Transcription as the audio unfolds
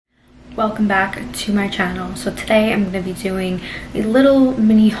Welcome back to my channel. So today I'm going to be doing a little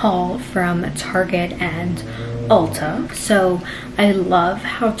mini haul from Target and Ulta. So I love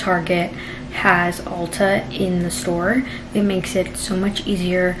how Target has Ulta in the store. It makes it so much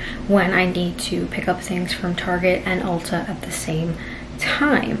easier when I need to pick up things from Target and Ulta at the same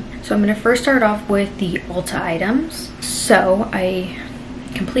time. So I'm going to first start off with the Ulta items. So I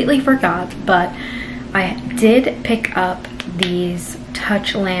completely forgot, but I did pick up these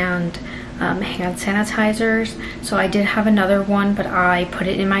touchland hand sanitizers. So I did have another one, but I put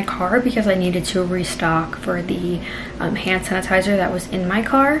it in my car because I needed to restock for the hand sanitizer that was in my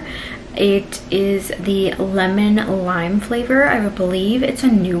car. It is the lemon lime flavor. I believe it's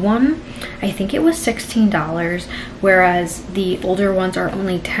a new one. I think it was $16, whereas the older ones are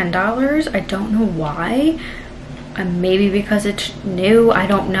only $10. I don't know why. Maybe because it's new, I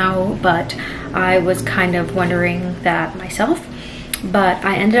don't know, but I was kind of wondering that myself. But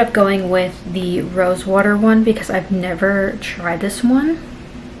I ended up going with the rose water one because I've never tried this one,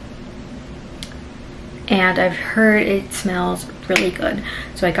 and I've heard it smells really good.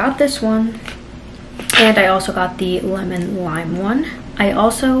 So I got this one, and I also got the lemon lime one. I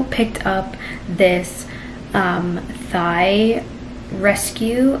also picked up this thigh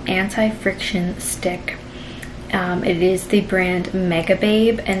rescue anti-friction stick. It is the brand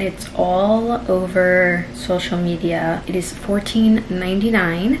Megababe, and it's all over social media. It is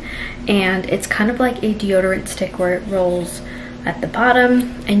 $14.99, and it's kind of like a deodorant stick where it rolls at the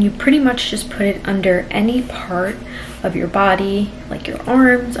bottom, and you pretty much just put it under any part of your body, like your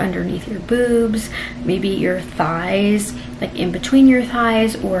arms, underneath your boobs, maybe your thighs, like in between your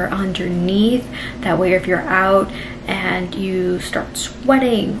thighs or underneath. That way if you're out and you start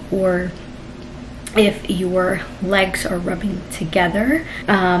sweating, or if your legs are rubbing together.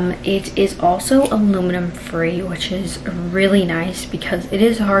 It is also aluminum free, which is really nice because it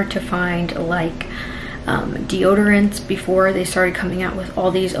is hard to find like deodorants before they started coming out with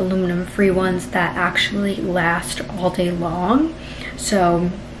all these aluminum free ones that actually last all day long. So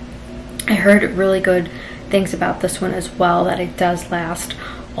I heard really good things about this one as well, that it does last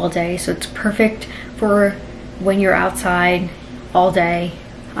all day. So it's perfect for when you're outside all day.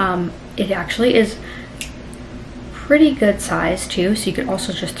 It actually is pretty good size too, so you could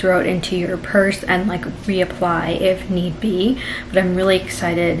also just throw it into your purse and like reapply if need be. But I'm really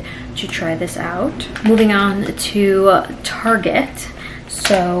excited to try this out. Moving on to Target.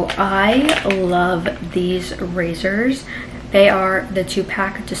 So I love these razors. They are the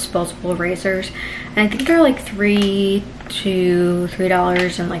 2-pack disposable razors, and I think they're like $3 to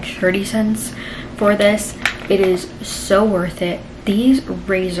 $3.30 for this. It is so worth it. These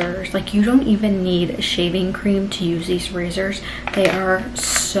razors, like, you don't even need shaving cream to use these razors. They are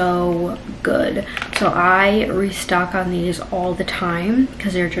so good. So I restock on these all the time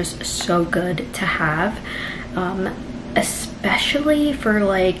because they're just so good to have, especially for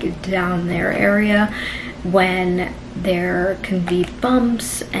like down their area when there can be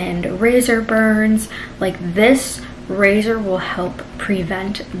bumps and razor burns. Like, this razor will help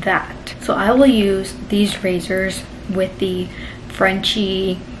prevent that. So I will use these razors with the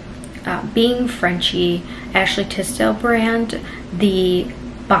Being Frenchy Ashley Tisdale brand, the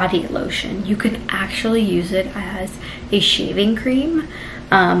body lotion. You can actually use it as a shaving cream.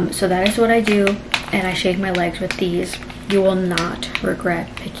 So that is what I do, and I shave my legs with these. You will not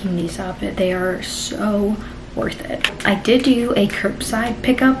regret picking these up. They are so worth it. I did do a curbside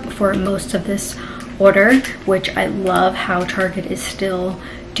pickup for most of this order, which I love how Target is still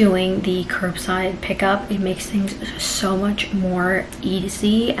doing the curbside pickup. It makes things so much more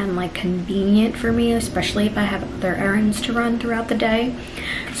easy and like convenient for me, especially if I have other errands to run throughout the day.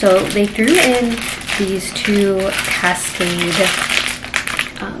 So they threw in these 2 Cascade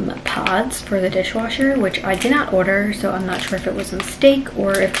pods for the dishwasher, which I did not order, so I'm not sure if it was a mistake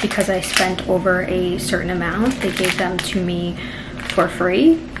or if because I spent over a certain amount they gave them to me for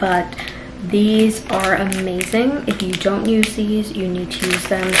free. But these are amazing. If you don't use these, you need to use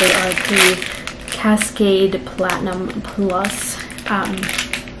them. They are the Cascade Platinum Plus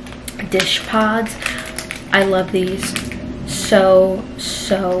dish pods. I love these. So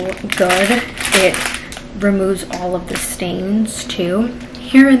good. It removes all of the stains too.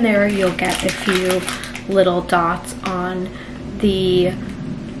 Here and there you'll get a few little dots on the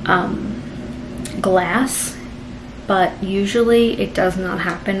glass, but usually it does not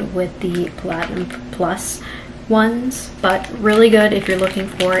happen with the Platinum Plus ones. But really good if you're looking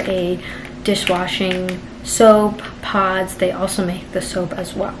for a dishwashing soap pods. They also make the soap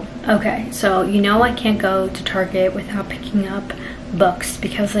as well. Okay, so you know I can't go to Target without picking up books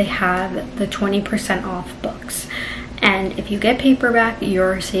because they have the 20% off books. And if you get paperback,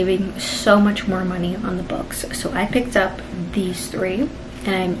 you're saving so much more money on the books. So I picked up these 3,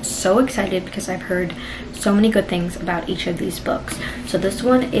 and I'm so excited because I've heard so many good things about each of these books. So this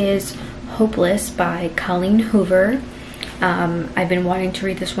one is Hopeless by Colleen Hoover. I've been wanting to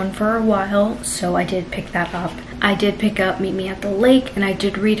read this one for a while, so I did pick that up. I did pick up Meet Me at the Lake, and I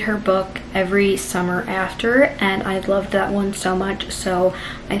did read her book every summer after, and I loved that one so much, so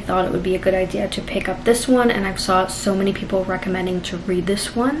I thought it would be a good idea to pick up this one, and I saw so many people recommending to read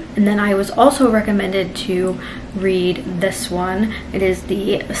this one. And then I was also recommended to read this one. It is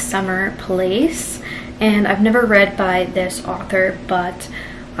The Summer Place, and I've never read by this author, but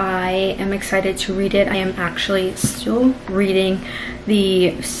I am excited to read it. I am actually still reading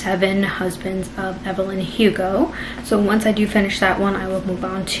The 7 Husbands of Evelyn Hugo. So once I do finish that one, I will move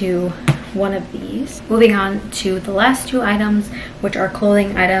on to one of these. Moving on to the last 2 items, which are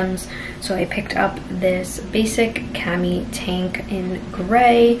clothing items. So I picked up this basic cami tank in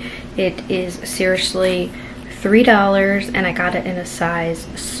gray. It is seriously $3, and I got it in a size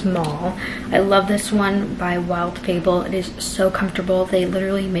small. I love this one by Wild Fable. It is so comfortable. They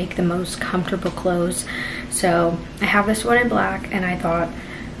literally make the most comfortable clothes. So I have this one in black, and I thought,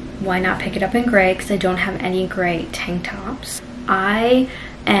 why not pick it up in gray, because I don't have any gray tank tops. I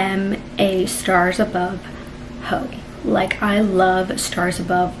am a Stars Above hoe. Like, I love Stars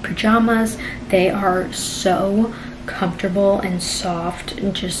Above pajamas. They are so comfortable and soft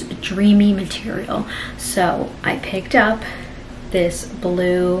and just dreamy material. So I picked up this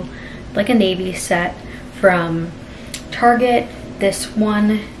blue, like a navy set from Target. This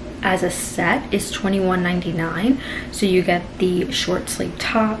one as a set is $21.99. So you get the short sleeve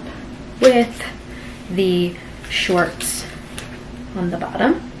top with the shorts on the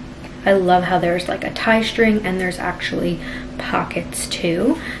bottom. I love how there's like a tie string, and there's actually pockets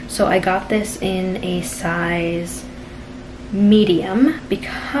too. So I got this in a size medium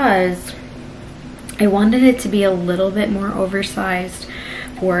because I wanted it to be a little bit more oversized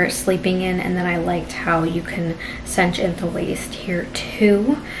for sleeping in, and then I liked how you can cinch in the waist here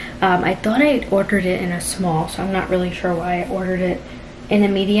too. I thought I ordered it in a small, so I'm not really sure why I ordered it in a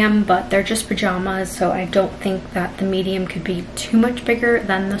medium, but they're just pajamas, so I don't think that the medium could be too much bigger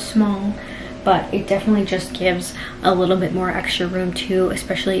than the small, but it definitely just gives a little bit more extra room too,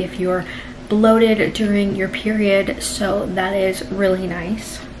 especially if you're bloated during your period. So that is really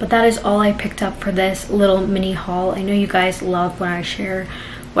nice. But that is all I picked up for this little mini haul. I know you guys love when I share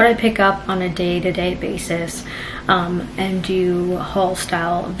what I pick up on a day-to-day basis and do haul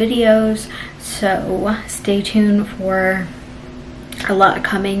style videos, so stay tuned for a lot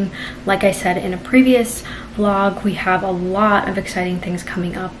coming. Like I said in a previous vlog, we have a lot of exciting things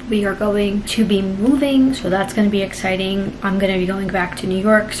coming up. We are going to be moving, so that's going to be exciting. I'm going to be going back to New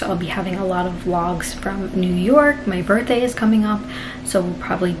York, so I'll be having a lot of vlogs from New York. My birthday is coming up, so we'll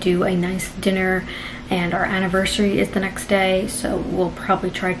probably do a nice dinner, and our anniversary is the next day, so we'll probably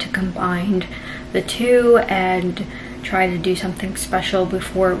try to combine the two and try to do something special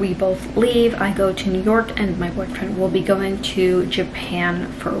before we both leave. I go to New York, and my boyfriend will be going to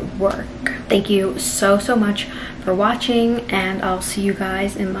Japan for work. Thank you so much for watching, and I'll see you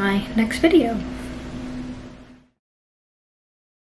guys in my next video.